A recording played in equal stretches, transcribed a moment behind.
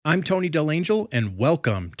I'm Tony Delangel, and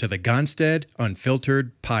welcome to the Gonstead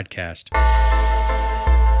Unfiltered podcast.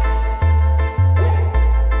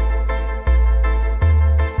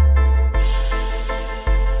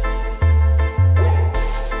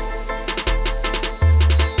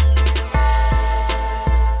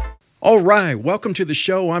 All right, welcome to the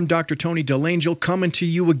show. I'm Dr. Tony Delangel, coming to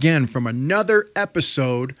you again from another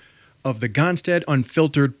episode of the Gonstead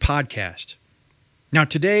Unfiltered podcast. Now,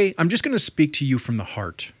 today, I'm just going to speak to you from the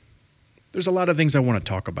heart. There's a lot of things I want to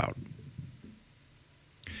talk about.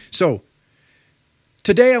 So,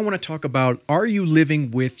 today I want to talk about, are you living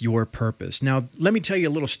with your purpose? Now, let me tell you a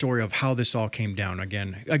little story of how this all came down.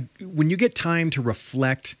 Again, when you get time to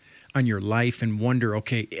reflect on your life and wonder,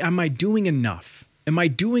 okay, am I doing enough? Am I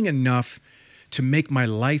doing enough to make my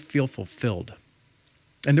life feel fulfilled?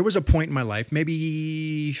 And there was a point in my life,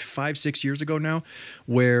 maybe 5-6 years ago now,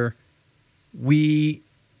 where we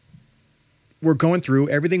were going through,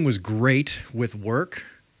 everything was great with work.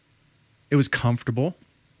 It was comfortable.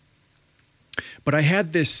 But I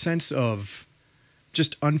had this sense of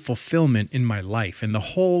just unfulfillment in my life. And the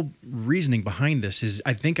whole reasoning behind this is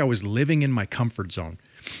I think I was living in my comfort zone.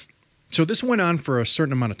 So this went on for a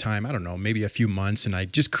certain amount of time, I don't know, maybe a few months, and I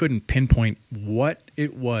just couldn't pinpoint what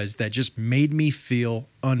it was that just made me feel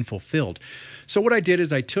unfulfilled. So what I did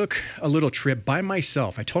is I took a little trip by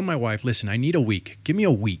myself. I told my wife, listen, I need a week. Give me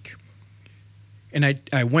a week. And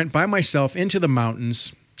I went by myself into the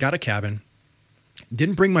mountains, got a cabin,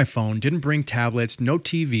 didn't bring my phone, didn't bring tablets, no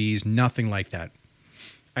TVs, nothing like that.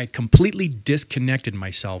 I completely disconnected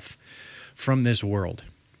myself from this world.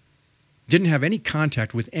 Didn't have any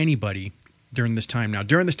contact with anybody during this time. Now,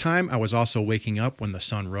 during this time, I was also waking up when the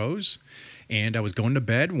sun rose, and I was going to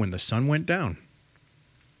bed when the sun went down.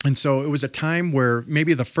 And so it was a time where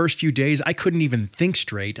maybe the first few days, I couldn't even think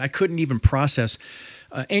straight. I couldn't even process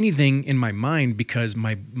anything in my mind because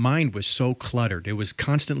my mind was so cluttered. It was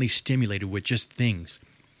constantly stimulated with just things.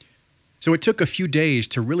 So it took a few days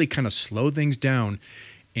to really kind of slow things down,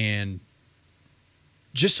 and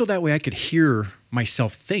just so that way I could hear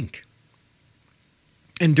myself think.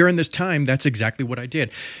 And during this time, that's exactly what I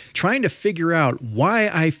did. Trying to figure out why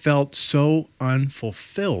I felt so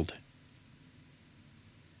unfulfilled.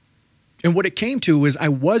 And what it came to was I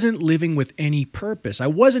wasn't living with any purpose. I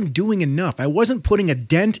wasn't doing enough. I wasn't putting a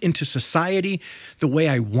dent into society the way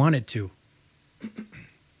I wanted to.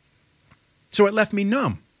 So it left me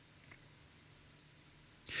numb.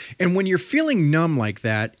 And when you're feeling numb like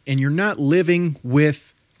that and you're not living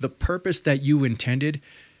with the purpose that you intended,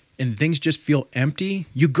 and things just feel empty,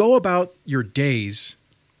 you go about your days,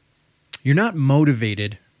 you're not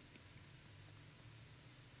motivated,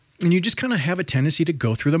 and you just kind of have a tendency to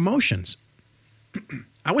go through the motions.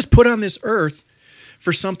 I was put on this earth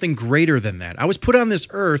for something greater than that. I was put on this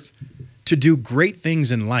earth to do great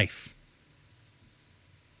things in life.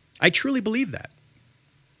 I truly believe that.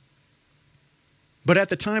 But at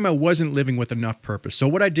the time, I wasn't living with enough purpose. So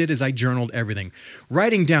what I did is I journaled everything,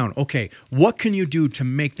 writing down, okay, what can you do to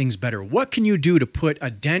make things better? What can you do to put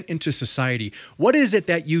a dent into society? What is it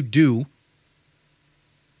that you do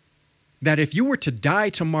that if you were to die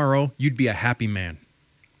tomorrow, you'd be a happy man?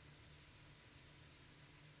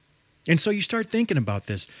 And so you start thinking about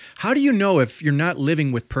this. How do you know if you're not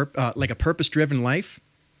living with like a purpose-driven life?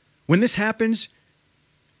 When this happens,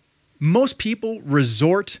 most people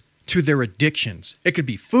resort to their addictions. It could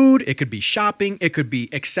be food, it could be shopping, it could be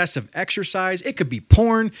excessive exercise, it could be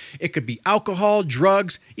porn, it could be alcohol,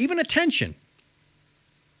 drugs, even attention.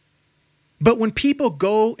 But when people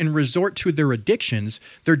go and resort to their addictions,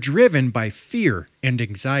 they're driven by fear and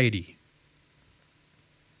anxiety.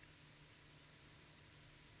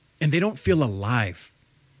 And they don't feel alive.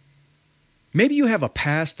 Maybe you have a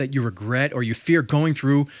past that you regret or you fear going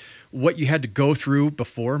through what you had to go through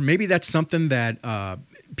before. Maybe that's something that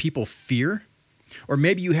people fear. Or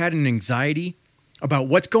maybe you had an anxiety about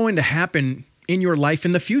what's going to happen in your life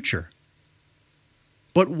in the future.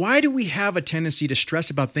 But why do we have a tendency to stress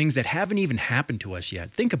about things that haven't even happened to us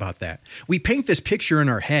yet? Think about that. We paint this picture in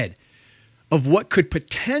our head of what could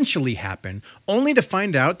potentially happen, only to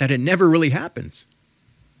find out that it never really happens.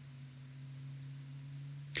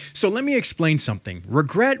 So let me explain something.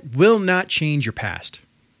 Regret will not change your past.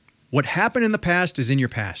 What happened in the past is in your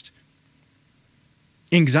past.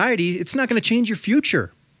 Anxiety, it's not going to change your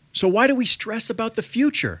future. So why do we stress about the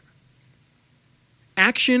future?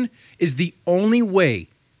 Action is the only way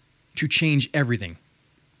to change everything.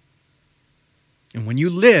 And when you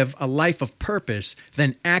live a life of purpose,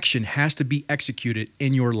 then action has to be executed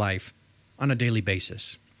in your life on a daily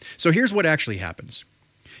basis. So here's what actually happens.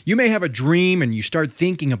 You may have a dream and you start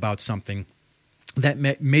thinking about something,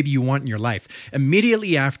 that maybe you want in your life.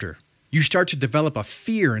 Immediately after, you start to develop a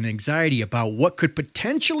fear and anxiety about what could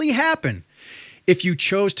potentially happen if you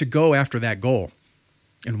chose to go after that goal.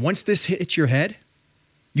 And once this hits your head,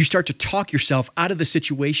 you start to talk yourself out of the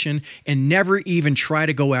situation and never even try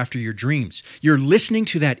to go after your dreams. You're listening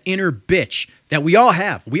to that inner bitch that we all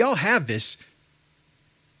have. We all have this.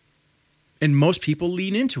 And most people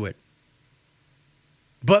lean into it.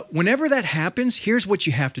 But whenever that happens, here's what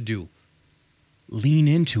you have to do. Lean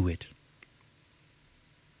into it.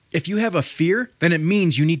 If you have a fear, then it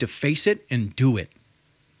means you need to face it and do it.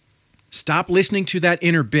 Stop listening to that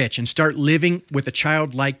inner bitch and start living with a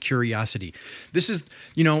childlike curiosity. This is,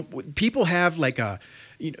 people have like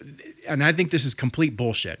and I think this is complete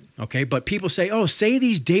bullshit, okay? But people say, say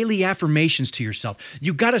these daily affirmations to yourself.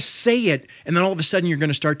 You got to say it, and then all of a sudden you're going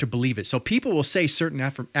to start to believe it. So people will say certain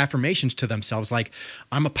affirmations to themselves like,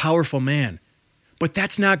 I'm a powerful man. But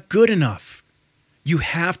that's not good enough. You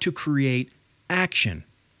have to create action.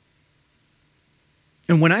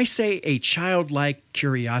 And when I say a childlike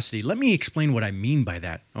curiosity, let me explain what I mean by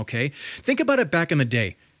that, okay? Think about it back in the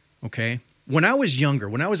day, okay? When I was younger,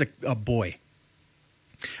 when I was a boy,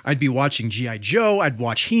 I'd be watching G.I. Joe, I'd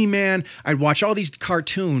watch He-Man, I'd watch all these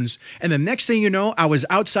cartoons, and the next thing you know, I was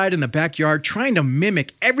outside in the backyard trying to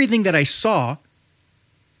mimic everything that I saw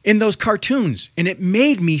in those cartoons, and it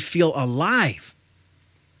made me feel alive.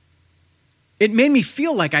 It made me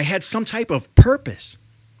feel like I had some type of purpose.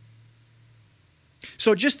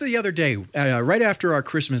 So just the other day, right after our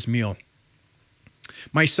Christmas meal,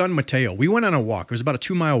 my son Mateo, we went on a walk. It was about a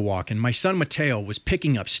 2-mile walk, and my son Mateo was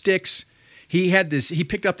picking up sticks. He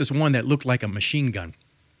picked up this one that looked like a machine gun,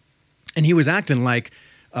 and he was acting like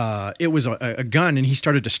it was a gun, and he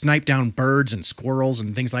started to snipe down birds and squirrels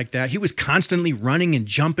and things like that. He was constantly running and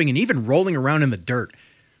jumping and even rolling around in the dirt.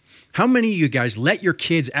 How many of you guys let your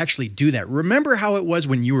kids actually do that? Remember how it was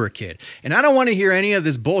when you were a kid. And I don't want to hear any of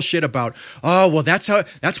this bullshit about,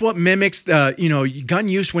 that's what mimics gun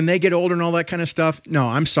use when they get older and all that kind of stuff. No,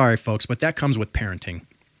 I'm sorry, folks, but that comes with parenting.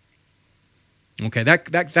 Okay,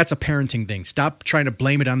 that's a parenting thing. Stop trying to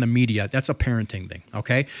blame it on the media. That's a parenting thing,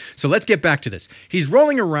 okay? So let's get back to this. He's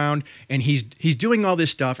rolling around and he's doing all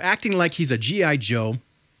this stuff, acting like he's a G.I. Joe,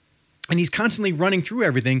 and he's constantly running through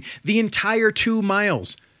everything the entire 2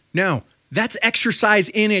 miles. Now, that's exercise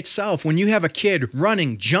in itself. When you have a kid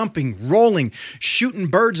running, jumping, rolling, shooting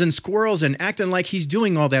birds and squirrels and acting like he's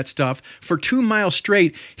doing all that stuff for 2 miles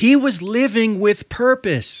straight, he was living with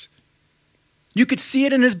purpose. You could see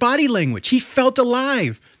it in his body language. He felt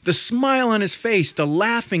alive. The smile on his face, the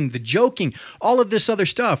laughing, the joking, all of this other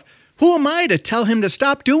stuff. Who am I to tell him to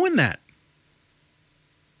stop doing that?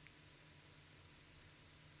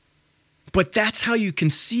 But that's how you can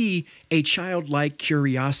see a childlike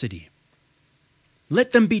curiosity.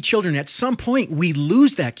 Let them be children. At some point, we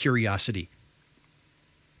lose that curiosity.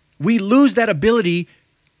 We lose that ability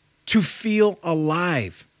to feel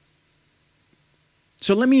alive.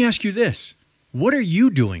 So let me ask you this. What are you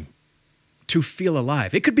doing to feel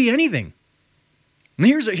alive? It could be anything. And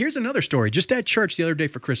here's another story. Just at church the other day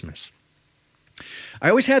for Christmas. I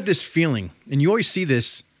always had this feeling, and you always see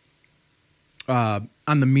this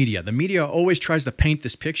on the media. The media always tries to paint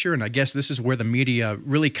this picture, and I guess this is where the media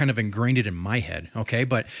really kind of ingrained it in my head, okay?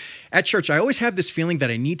 But at church, I always have this feeling that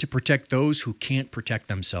I need to protect those who can't protect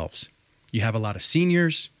themselves. You have a lot of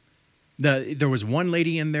seniors. There was one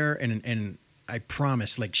lady in there, and I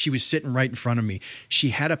promise, like she was sitting right in front of me.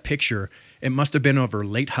 She had a picture. It must have been of her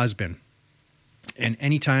late husband. And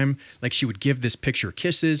anytime, like she would give this picture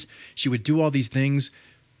kisses, she would do all these things.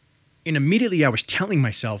 And immediately I was telling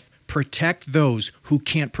myself, protect those who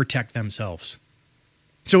can't protect themselves.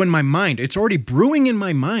 So in my mind, it's already brewing in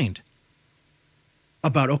my mind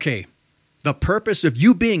about, okay, the purpose of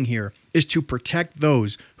you being here is to protect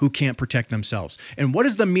those who can't protect themselves. And what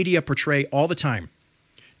does the media portray all the time?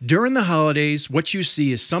 During the holidays, what you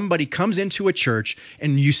see is somebody comes into a church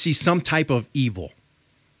and you see some type of evil.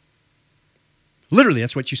 Literally,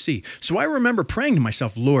 that's what you see. So I remember praying to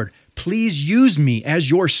myself, Lord, please use me as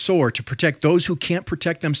your sword to protect those who can't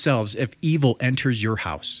protect themselves if evil enters your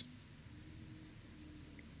house.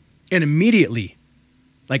 And immediately,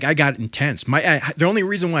 like I got intense. The only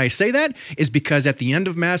reason why I say that is because at the end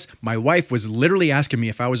of Mass, my wife was literally asking me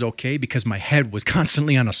if I was okay because my head was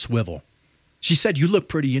constantly on a swivel. She said, you look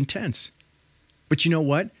pretty intense. But you know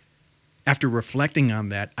what? After reflecting on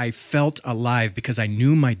that, I felt alive because I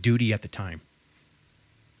knew my duty at the time.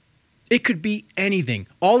 It could be anything.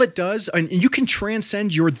 All it does, and you can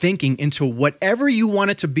transcend your thinking into whatever you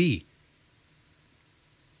want it to be.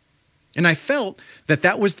 And I felt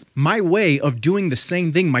that was my way of doing the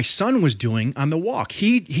same thing my son was doing on the walk.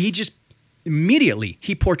 He just immediately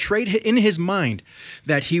he portrayed in his mind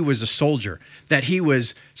that he was a soldier, that he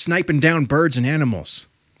was sniping down birds and animals.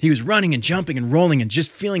 He was running and jumping and rolling and just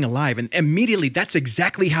feeling alive. And immediately, that's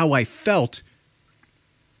exactly how I felt,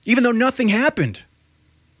 even though nothing happened.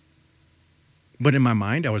 But in my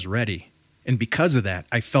mind, I was ready. And because of that,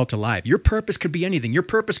 I felt alive. Your purpose could be anything. Your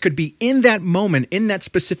purpose could be in that moment, in that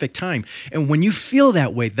specific time. And when you feel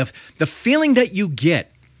that way, the feeling that you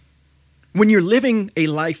get when you're living a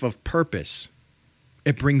life of purpose,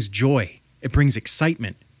 it brings joy. It brings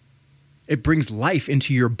excitement. It brings life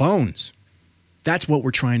into your bones. That's what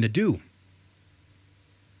we're trying to do.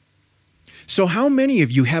 So how many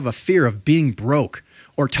of you have a fear of being broke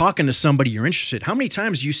or talking to somebody you're interested? How many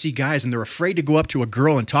times do you see guys and they're afraid to go up to a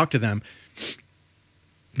girl and talk to them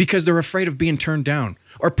because they're afraid of being turned down,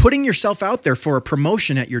 or putting yourself out there for a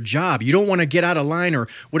promotion at your job? You don't want to get out of line, or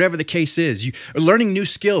whatever the case is. You are learning new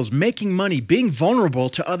skills, making money, being vulnerable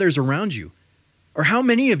to others around you. Or how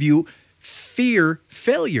many of you fear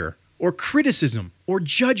failure or criticism or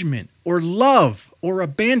judgment or love or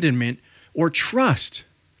abandonment or trust?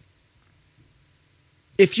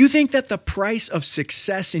 If you think that the price of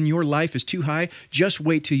success in your life is too high, just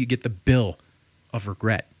wait till you get the bill of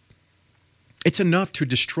regret. It's enough to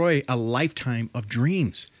destroy a lifetime of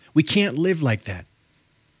dreams. We can't live like that.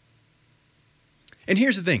 And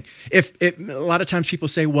here's the thing. If a lot of times people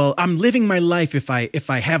say, well, I'm living my life if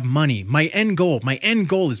I have money. My end goal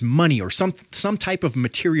is money or some type of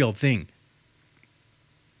material thing.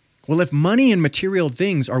 Well, if money and material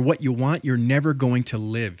things are what you want, you're never going to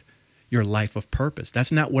live your life of purpose.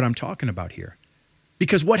 That's not what I'm talking about here.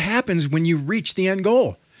 Because what happens when you reach the end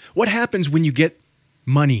goal? What happens when you get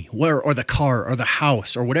money or the car or the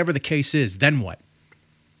house or whatever the case is? Then what?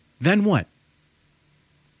 Then what?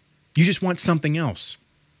 You just want something else.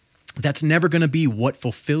 That's never going to be what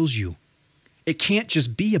fulfills you. It can't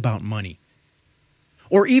just be about money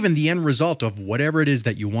or even the end result of whatever it is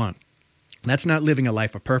that you want. That's not living a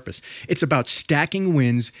life of purpose. It's about stacking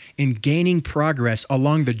wins and gaining progress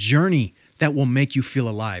along the journey that will make you feel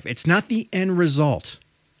alive. It's not the end result.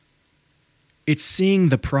 It's seeing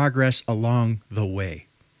the progress along the way.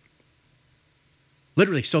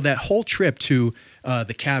 Literally, so that whole trip to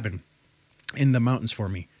the cabin in the mountains for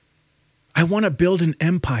me, I want to build an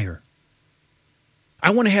empire. I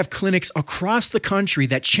want to have clinics across the country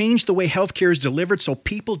that change the way healthcare is delivered so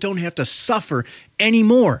people don't have to suffer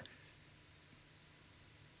anymore.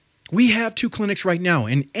 We have 2 clinics right now,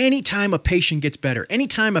 and anytime a patient gets better,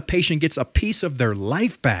 anytime a patient gets a piece of their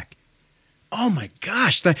life back, oh my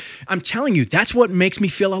gosh, I'm telling you, that's what makes me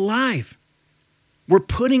feel alive. We're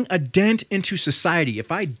putting a dent into society.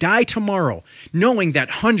 If I die tomorrow, knowing that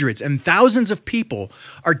hundreds and thousands of people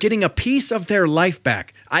are getting a piece of their life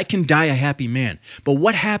back, I can die a happy man. But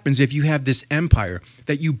what happens if you have this empire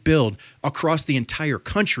that you build across the entire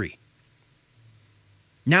country?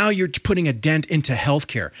 Now you're putting a dent into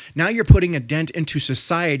healthcare. Now you're putting a dent into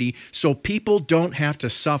society so people don't have to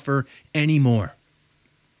suffer anymore.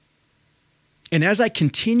 And as I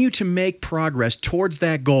continue to make progress towards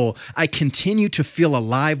that goal, I continue to feel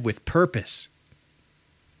alive with purpose.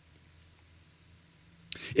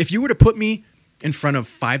 If you were to put me in front of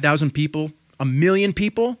 5,000 people, 1 million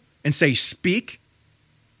people, and say, speak,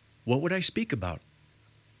 what would I speak about?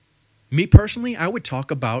 Me personally, I would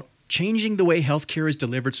talk about changing the way healthcare is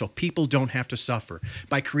delivered so people don't have to suffer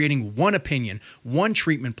by creating one opinion, one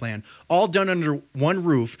treatment plan, all done under one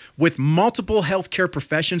roof with multiple healthcare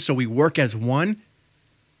professions so we work as one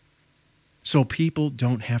so people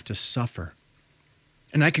don't have to suffer.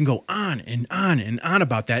 And I can go on and on and on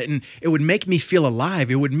about that, and it would make me feel alive.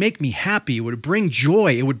 It would make me happy. It would bring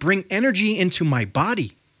joy. It would bring energy into my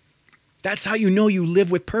body. That's how you know you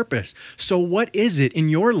live with purpose. So what is it in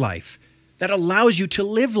your life that allows you to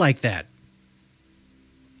live like that?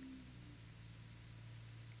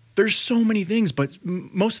 There's so many things, but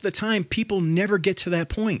most of the time, people never get to that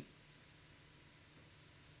point.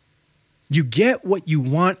 You get what you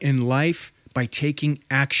want in life by taking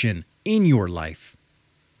action in your life.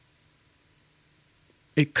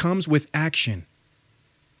 It comes with action.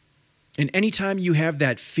 And anytime you have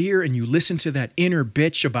that fear and you listen to that inner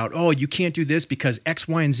bitch about, oh, you can't do this because X,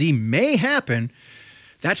 Y, and Z may happen,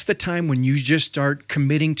 that's the time when you just start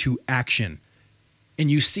committing to action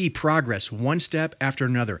and you see progress one step after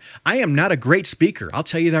another. I am not a great speaker. I'll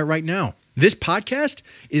tell you that right now. This podcast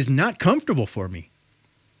is not comfortable for me,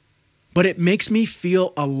 but it makes me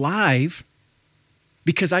feel alive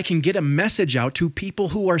because I can get a message out to people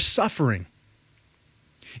who are suffering.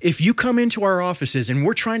 If you come into our offices and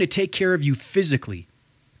we're trying to take care of you physically,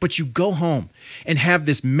 but you go home and have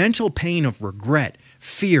this mental pain of regret,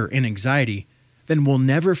 fear, and anxiety, then will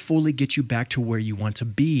never fully get you back to where you want to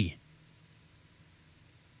be.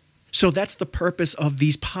 So that's the purpose of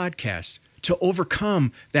these podcasts, to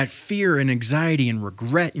overcome that fear and anxiety and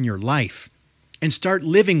regret in your life and start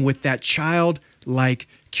living with that childlike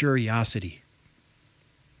curiosity.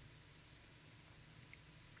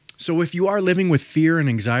 So if you are living with fear and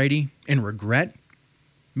anxiety and regret,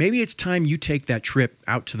 maybe it's time you take that trip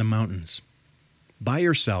out to the mountains by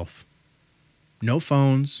yourself. No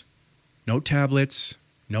phones, no tablets,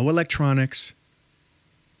 no electronics.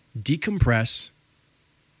 Decompress,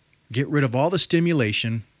 get rid of all the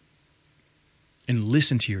stimulation, and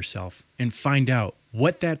listen to yourself and find out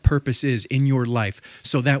what that purpose is in your life,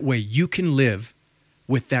 so that way you can live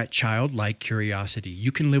with that childlike curiosity.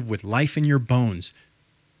 You can live with life in your bones,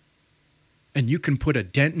 and you can put a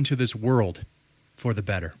dent into this world for the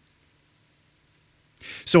better.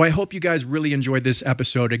 So I hope you guys really enjoyed this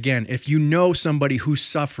episode. Again, if you know somebody who's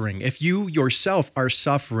suffering, if you yourself are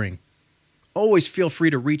suffering, always feel free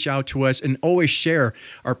to reach out to us and always share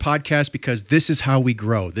our podcast, because this is how we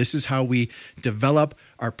grow. This is how we develop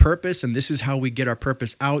our purpose, and this is how we get our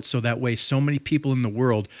purpose out, so that way so many people in the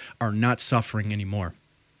world are not suffering anymore.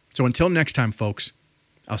 So until next time, folks,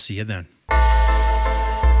 I'll see you then.